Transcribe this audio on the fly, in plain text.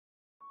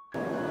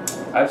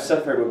I've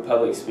suffered with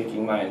public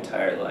speaking my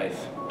entire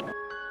life.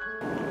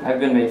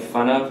 I've been made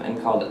fun of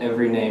and called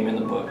every name in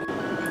the book.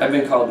 I've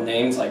been called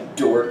names like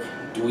dork,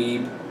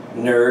 dweeb,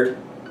 nerd,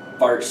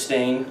 fart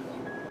stain.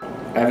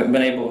 I haven't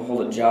been able to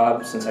hold a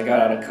job since I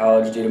got out of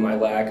college due to my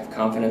lack of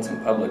confidence in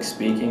public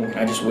speaking.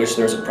 I just wish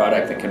there was a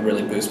product that could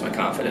really boost my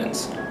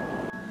confidence.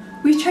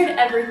 We've tried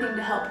everything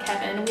to help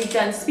Kevin. We've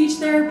done speech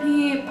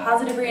therapy,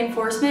 positive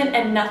reinforcement,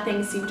 and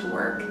nothing seemed to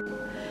work.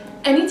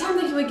 Anytime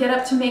that he would get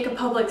up to make a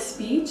public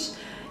speech,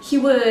 he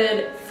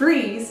would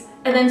freeze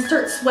and then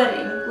start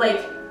sweating,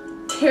 like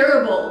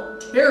terrible,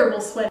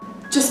 terrible sweat.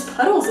 Just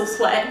puddles of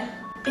sweat.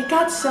 It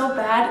got so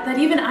bad that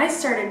even I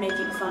started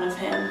making fun of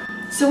him.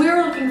 So we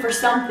were looking for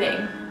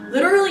something,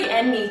 literally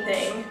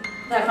anything,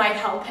 that might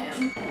help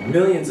him.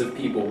 Millions of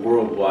people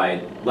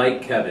worldwide,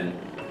 like Kevin,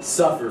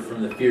 suffer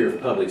from the fear of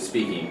public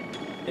speaking.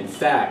 In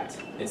fact,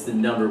 it's the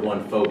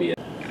 #1 phobia.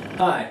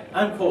 Hi,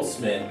 I'm Cole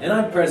Smith, and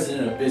I'm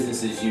president of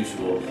Business as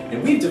Usual,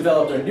 and we've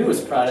developed our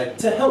newest product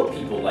to help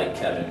people like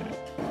Kevin.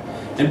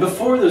 And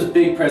before those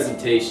big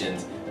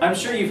presentations, I'm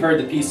sure you've heard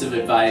the piece of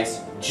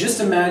advice,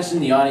 just imagine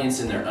the audience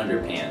in their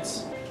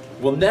underpants.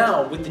 Well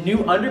now, with the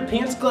new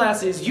Underpants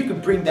Glasses, you can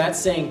bring that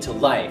saying to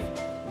life.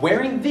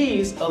 Wearing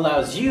these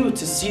allows you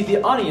to see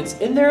the audience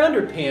in their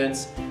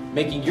underpants,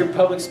 making your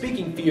public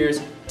speaking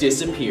fears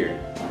disappear.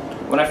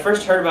 When I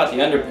first heard about the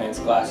Underpants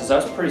Glasses, I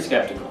was pretty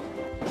skeptical.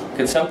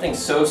 Could something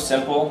so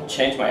simple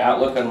change my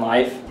outlook on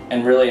life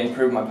and really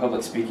improve my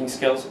public speaking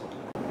skills?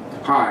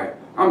 Hi,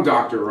 I'm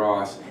Dr.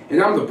 Ross, and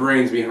I'm the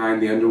brains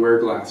behind the underwear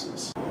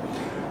glasses.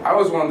 I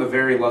was one of the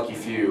very lucky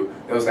few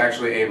that was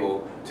actually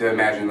able to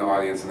imagine the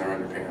audience in their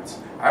underpants.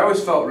 I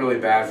always felt really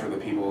bad for the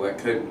people that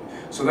couldn't.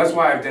 So that's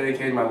why I've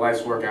dedicated my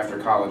life's work after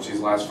college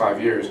these last 5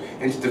 years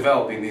into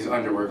developing these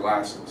underwear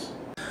glasses.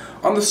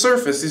 On the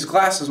surface, these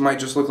glasses might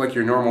just look like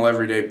your normal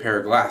everyday pair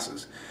of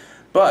glasses,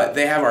 but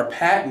they have our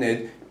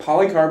patented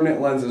polycarbonate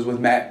lenses with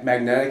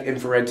magnetic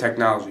infrared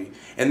technology,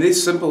 and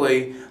this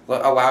simply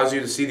allows you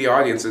to see the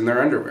audience in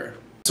their underwear.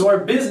 So our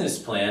business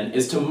plan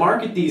is to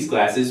market these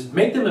glasses,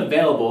 make them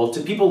available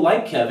to people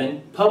like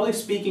Kevin, public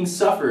speaking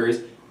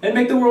sufferers, and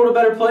make the world a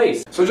better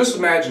place. So just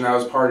imagine I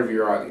was part of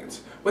your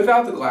audience.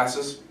 Without the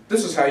glasses,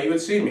 this is how you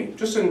would see me,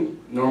 just in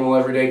normal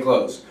everyday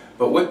clothes.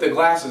 But with the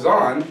glasses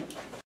on,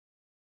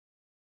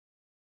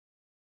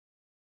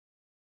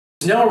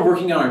 now we're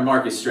working on our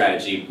market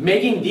strategy,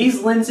 making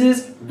these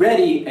lenses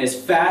ready as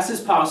fast as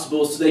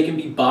possible so they can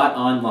be bought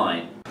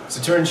online. So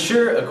to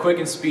ensure a quick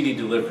and speedy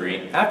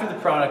delivery, after the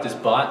product is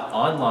bought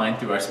online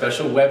through our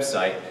special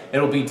website, it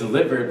will be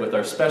delivered with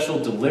our special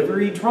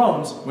delivery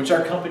drones, which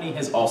our company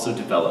has also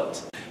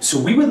developed. So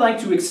we would like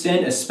to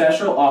extend a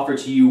special offer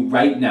to you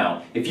right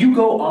now. If you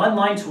go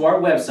online to our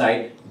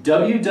website,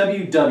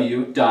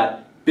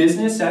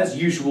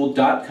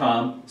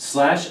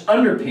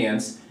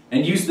 www.businessasusual.com/underpants,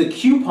 and use the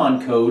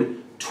coupon code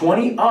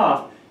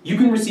 20OFF, you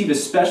can receive a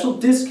special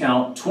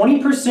discount,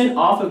 20%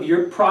 off of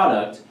your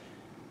product.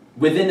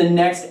 Within the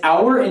next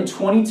hour and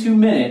 22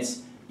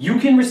 minutes, you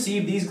can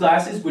receive these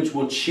glasses which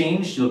will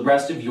change the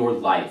rest of your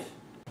life.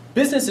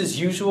 Business as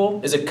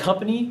Usual is a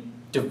company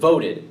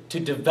devoted to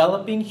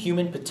developing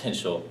human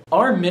potential.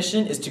 Our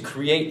mission is to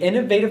create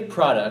innovative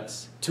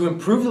products to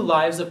improve the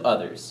lives of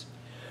others.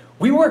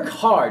 We work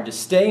hard to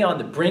stay on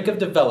the brink of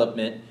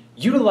development,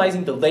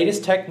 utilizing the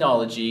latest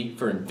technology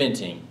for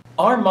inventing.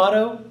 Our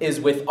motto is,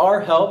 with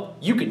our help,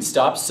 you can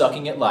stop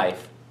sucking at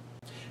life.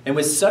 And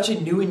with such a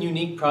new and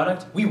unique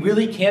product, we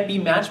really can't be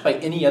matched by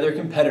any other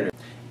competitor.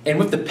 And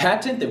with the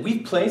patent that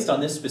we've placed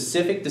on this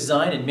specific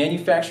design and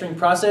manufacturing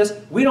process,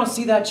 we don't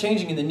see that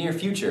changing in the near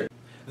future.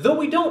 Though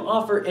we don't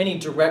offer any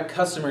direct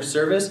customer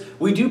service,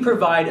 we do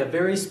provide a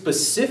very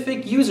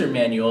specific user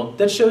manual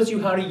that shows you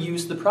how to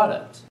use the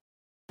product.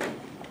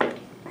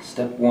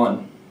 Step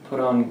 1. Put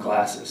on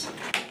glasses.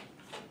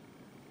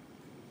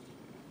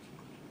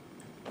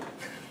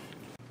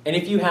 And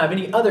if you have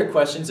any other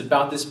questions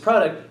about this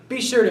product,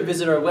 be sure to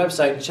visit our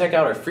website and check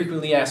out our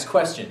frequently asked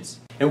questions.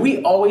 And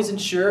we always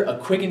ensure a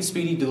quick and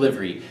speedy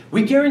delivery.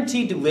 We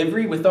guarantee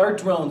delivery with our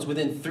drones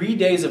within 3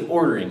 days of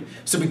ordering.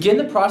 So begin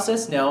the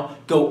process now,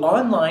 go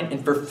online,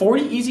 and for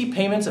 40 easy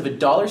payments of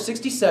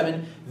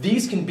 $1.67,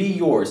 these can be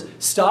yours.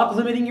 Stop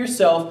limiting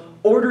yourself,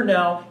 order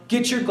now,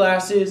 get your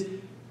glasses,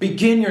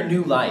 begin your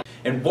new life.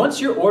 And once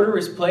your order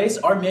is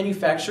placed, our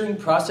manufacturing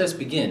process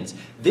begins.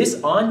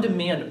 This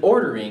on-demand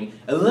ordering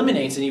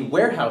eliminates any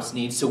warehouse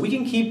needs so we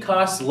can keep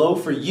costs low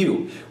for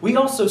you. We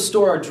also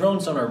store our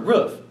drones on our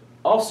roof,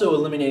 also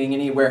eliminating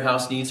any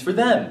warehouse needs for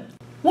them.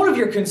 One of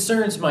your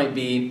concerns might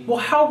be, well,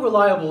 how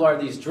reliable are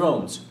these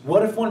drones?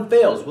 What if one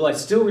fails? Will I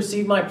still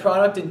receive my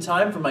product in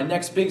time for my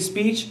next big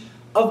speech?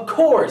 Of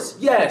course,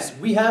 yes,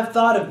 we have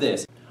thought of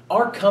this.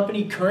 Our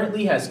company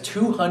currently has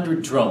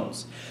 200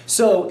 drones.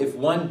 So if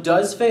one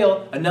does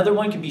fail, another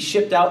one can be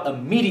shipped out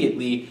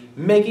immediately,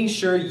 making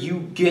sure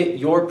you get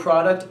your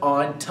product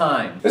on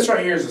time. this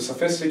right here is a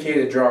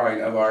sophisticated drawing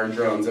of our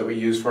drones that we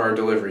use for our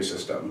delivery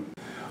system.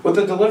 With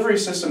the delivery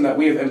system that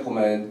we have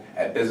implemented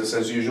at Business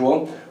as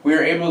Usual, we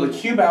are able to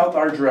cube out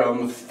our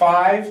drone with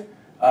 5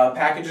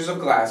 packages of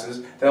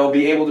glasses that will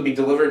be able to be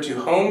delivered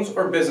to homes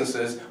or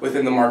businesses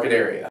within the market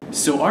area.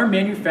 So our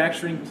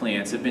manufacturing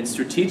plants have been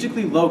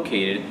strategically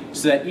located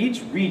so that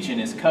each region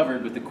is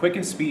covered with a quick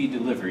and speedy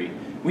delivery.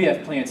 We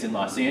have plants in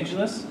Los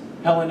Angeles,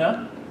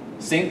 Helena,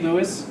 St.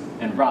 Louis,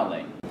 and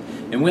Raleigh.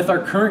 And with our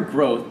current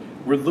growth,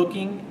 we're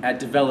looking at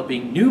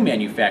developing new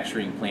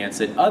manufacturing plants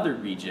at other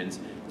regions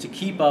to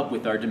keep up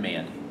with our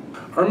demand.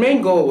 Our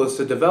main goal was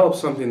to develop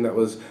something that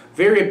was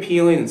very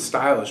appealing and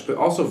stylish, but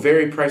also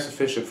very price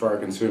efficient for our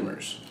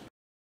consumers.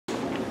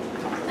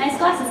 Nice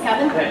glasses,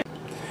 Kevin. Okay.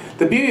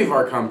 The beauty of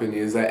our company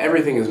is that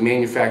everything is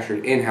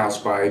manufactured in-house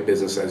by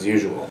business as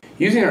usual.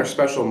 Using our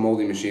special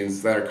molding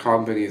machines that our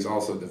company has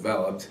also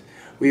developed,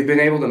 we've been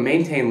able to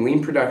maintain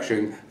lean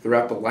production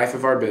throughout the life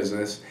of our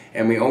business,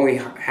 and we only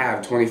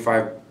have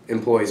 25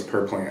 employees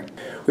per plant.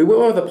 We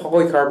went with the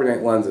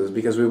polycarbonate lenses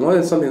because we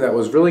wanted something that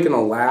was really going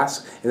to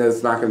last and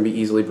that's not going to be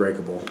easily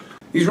breakable.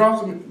 These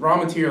raw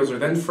materials are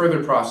then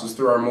further processed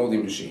through our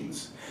molding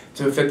machines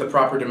to fit the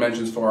proper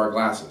dimensions for our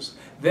glasses.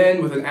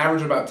 Then, with an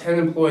average of about 10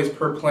 employees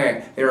per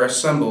plant, they are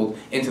assembled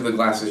into the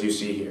glasses you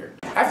see here.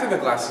 After the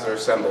glasses are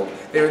assembled,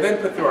 they are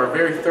then put through our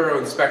very thorough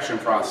inspection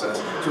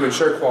process to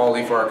ensure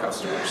quality for our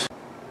customers.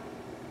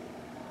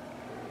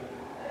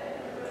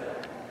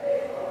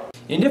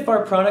 And if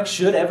our product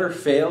should ever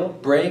fail,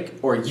 break,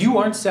 or you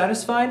aren't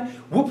satisfied,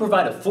 we'll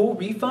provide a full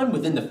refund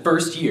within the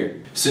first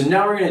year. So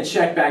now we're going to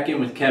check back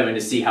in with Kevin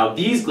to see how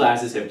these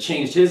glasses have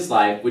changed his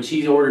life, which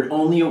he ordered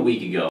only a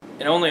week ago.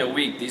 In only a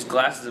week, these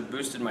glasses have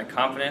boosted my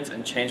confidence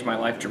and changed my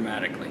life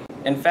dramatically.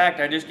 In fact,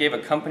 I just gave a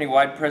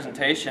company-wide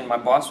presentation. My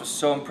boss was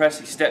so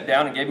impressed he stepped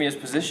down and gave me his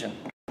position.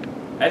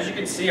 As you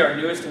can see, our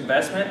newest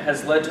investment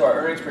has led to our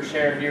earnings per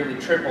share nearly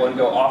triple and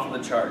go off of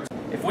the charts.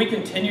 If we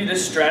continue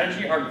this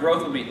strategy, our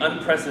growth will be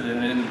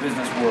unprecedented in the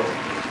business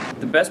world.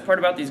 The best part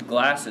about these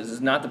glasses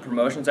is not the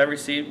promotions I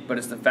received, but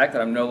it's the fact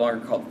that I'm no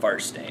longer called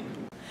Fart Stain.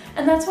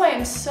 And that's why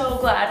I'm so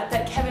glad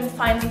that Kevin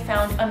finally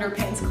found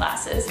Underpants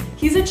Glasses.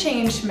 He's a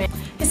changed man.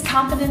 His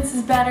confidence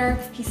is better,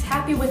 he's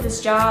happy with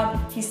his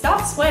job, he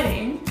stopped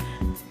sweating,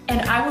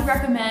 and I would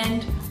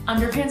recommend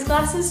Underpants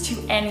Glasses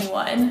to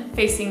anyone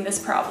facing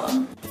this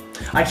problem.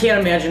 I can't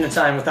imagine a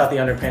time without the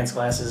Underpants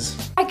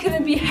Glasses. I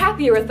couldn't be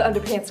happier with the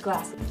Underpants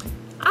Glasses.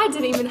 I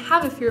didn't even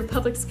have a fear of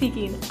public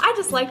speaking. I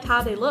just liked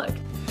how they looked.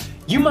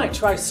 You might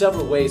try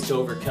several ways to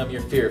overcome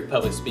your fear of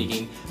public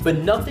speaking, but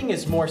nothing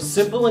is more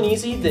simple and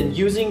easy than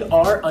using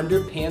our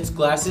Underpants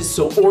Glasses,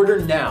 so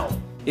order now.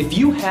 If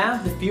you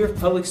have the fear of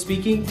public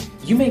speaking,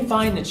 you may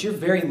find that you're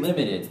very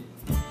limited.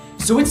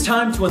 So it's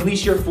time to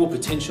unleash your full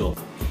potential.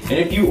 And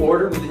if you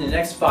order within the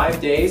next 5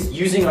 days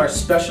using our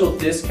special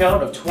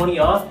discount of 20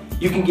 off,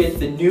 you can get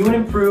the new and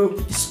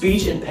improved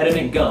speech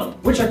impediment gum,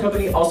 which our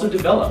company also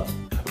developed.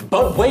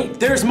 But wait,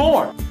 there's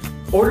more!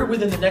 Order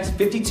within the next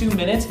 52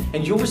 minutes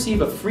and you'll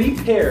receive a free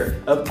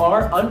pair of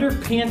our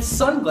Underpants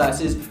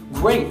sunglasses,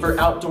 great for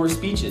outdoor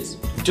speeches.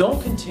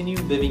 Don't continue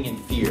living in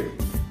fear.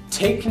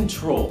 Take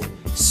control,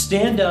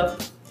 stand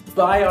up,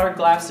 buy our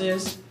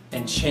glasses,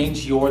 and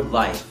change your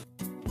life.